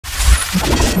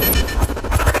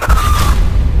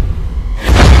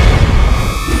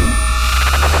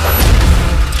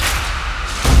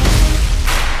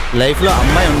లైఫ్లో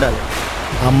అమ్మాయి ఉండాలి.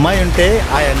 అమ్మాయి ఉంటే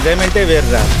ఆ ఎంజాయ్మెంటే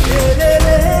వేరురా.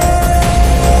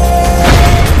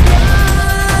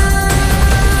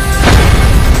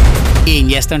 ఏం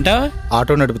చేస్తుంటావు?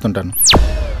 ఆటో నడుపుతుంటాను.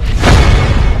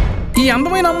 ఈ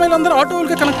అందమైన అమ్మాయిలందరూ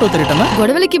ఆటోలకి కనెక్ట్ అవుతారేటన్నా?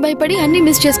 గొడవలకి భయపడి అన్ని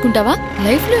మిస్ చేసుకుంటావా?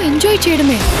 లైఫ్ లో ఎంజాయ్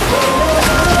చేయడమే.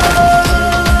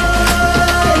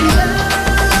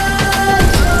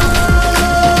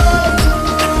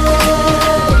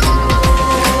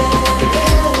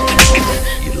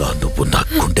 ఇలా నువ్వు నా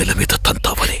గుండెల మీద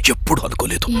తంతావని ఎప్పుడు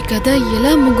అనుకోలేదు. ఈ కథ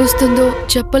ఎలా ముగుస్తుందో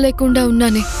చెప్పలేకుండా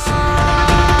ఉన్నానే.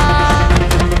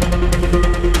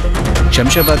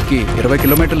 శంషాబాద్కి 20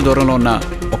 కిలోమీటర్ల దూరంలో ఉన్న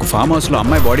ఒక ఫామ్ హౌస్లో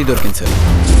అమ్మాయి బాడీ దొరికింది సార్.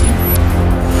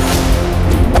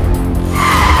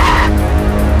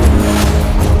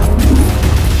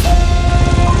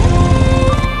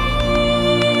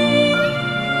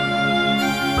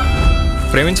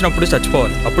 ప్రేమించినప్పుడు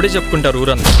చచ్చిపోవాలి, అప్పుడే చెప్పుకుంటారు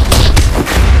ఊరంతా.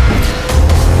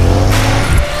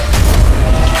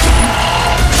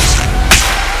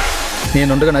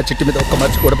 నేనుండగా నా చిట్టి మీద ఒక్క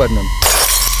మర్చి కూడా పడినాను.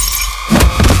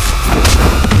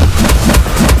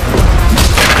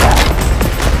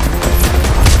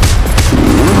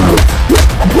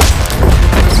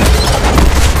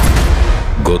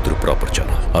 Go through proper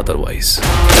channel, otherwise